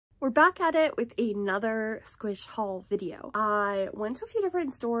We're back at it with another Squish haul video. I went to a few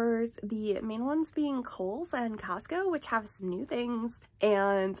different stores, the main ones being Kohl's and Costco, which have some new things,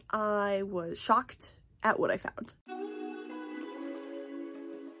 and I was shocked at what I found.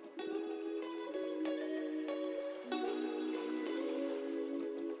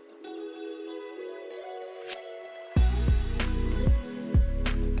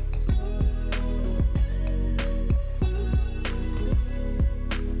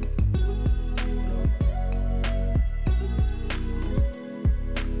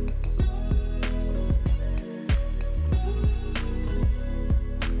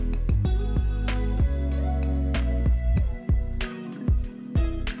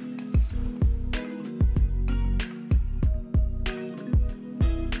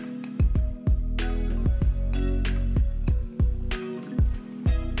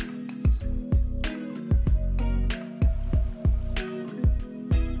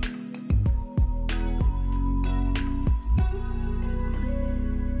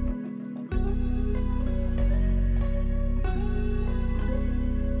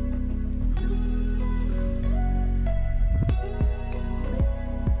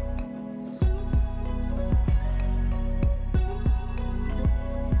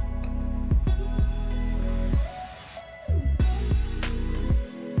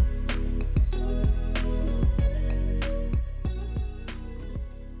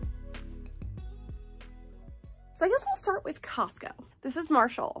 So I guess we'll start with Costco. This is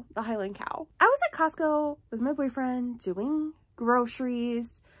Marshall, the Highland cow. I was at Costco with my boyfriend doing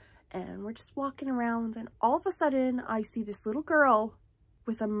groceries, and we're just walking around, and all of a sudden I see this little girl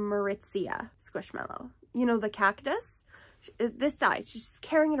with a Maritzia squishmallow. You know, the cactus? This size. She's just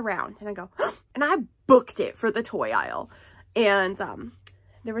carrying it around, and I go, and I booked it for the toy aisle. And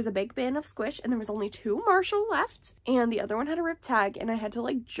there was a big bin of Squish, and there was only 2 Marshall left, and the other one had a rip tag, and I had to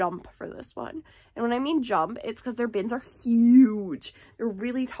like jump for this one. And when I mean jump, it's because their bins are huge. They're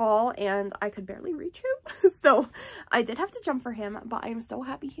really tall, and I could barely reach him. So I did have to jump for him, but I'm so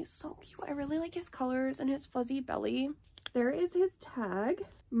happy. He's so cute. I really like his colors and his fuzzy belly. There is his tag.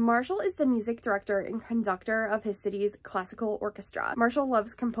 Marshall is the music director and conductor of his city's classical orchestra. Marshall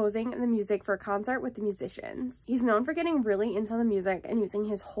loves composing the music for a concert with the musicians. He's known for getting really into the music and using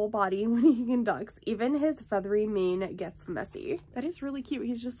his whole body when he conducts. Even his feathery mane gets messy. That is really cute.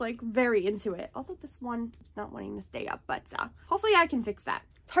 He's just like very into it. Also, this one is not wanting to stay up, but hopefully I can fix that.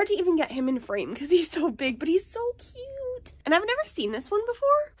 It's hard to even get him in frame because he's so big, but he's so cute. And I've never seen this one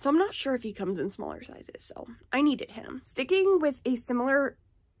before, so I'm not sure if he comes in smaller sizes, so I needed him. Sticking with a similar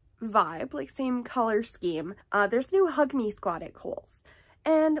vibe, like same color scheme, there's new HUGMEE squad at Kohl's.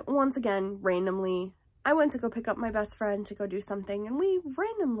 And once again, randomly, I went to go pick up my best friend to go do something, and we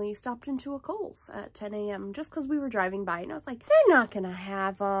randomly stopped into a Kohl's at 10 a.m. just because we were driving by, and I was like, they're not gonna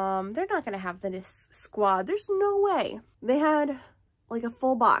have they're not gonna have this squad. There's no way. They had like a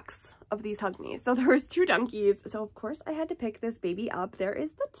full box of these HUGMEEs. So there was 2 Dunkies. So of course I had to pick this baby up. There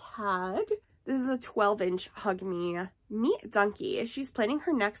is the tag. This is a 12-inch HUGMEE. Meet Dunkie. She's planning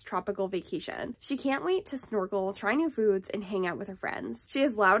her next tropical vacation. She can't wait to snorkel, try new foods, and hang out with her friends. She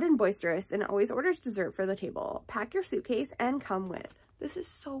is loud and boisterous and always orders dessert for the table. Pack your suitcase and come with. This is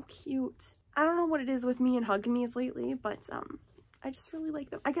so cute. I don't know what it is with me and HUGMEEs lately, but I just really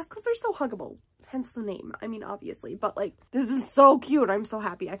like them. I guess because they're so huggable. Hence the name. I mean, obviously, but like, this is so cute. I'm so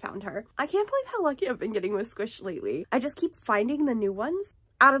happy I found her. I can't believe how lucky I've been getting with Squish lately. I just keep finding the new ones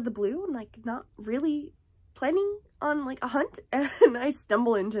out of the blue and like not really planning on like a hunt, and I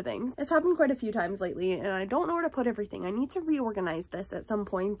stumble into things. It's happened quite a few times lately, and I don't know where to put everything. I need to reorganize this at some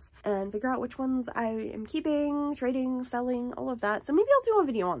points and figure out which ones I am keeping, trading, selling, all of that. So maybe I'll do a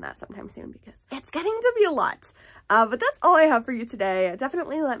video on that sometime soon because it's getting to be a lot. But that's all I have for you today.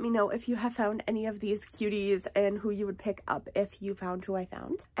 Definitely let me know if you have found any of these cuties and who you would pick up if you found who I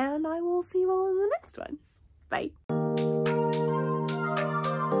found. And I will see you all in the next one. Bye.